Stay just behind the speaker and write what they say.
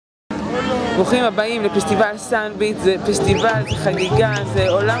ברוכים הבאים לפסטיבל סאנביט, זה פסטיבל, זה חגיגה, זה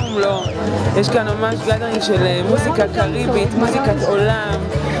עולם ומלואו. יש כאן ממש גדרים של מוזיקה קריבית, מוזיקת עולם,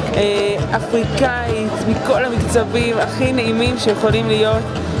 אפריקאית, מכל המקצבים הכי נעימים שיכולים להיות.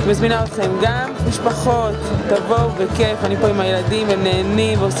 מזמינה אתכם גם משפחות, תבואו בכיף, אני פה עם הילדים, הם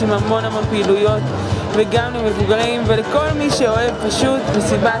נהנים ועושים המון פעילויות, וגם למבוגרים ולכל מי שאוהב פשוט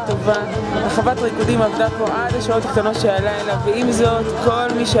מסיבה טובה. רחבת ריקודים עבדה פה עד השעות הקטנות של הלילה, ועם זאת כל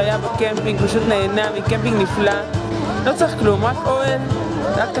מי שהיה בקמפינג פשוט נהנה מקמפינג נפלא. לא צריך כלום, רק אוהל,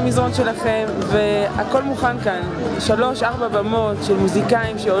 רק את המזרון שלכם, והכל מוכן כאן. 3-4 במות של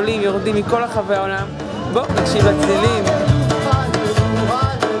מוזיקאים שעולים, יורדים מכל רחבי העולם. בואו נקשיב לצלילים.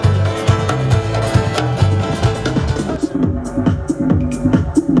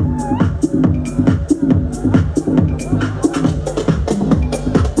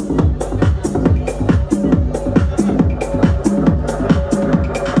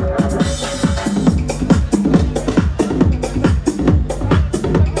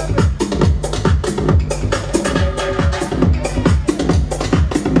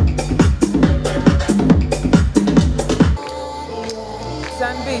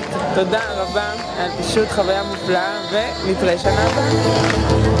 תודה רבה, פשוט חוויה מופלאה, ונתראה שנה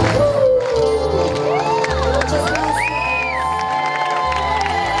הבאה.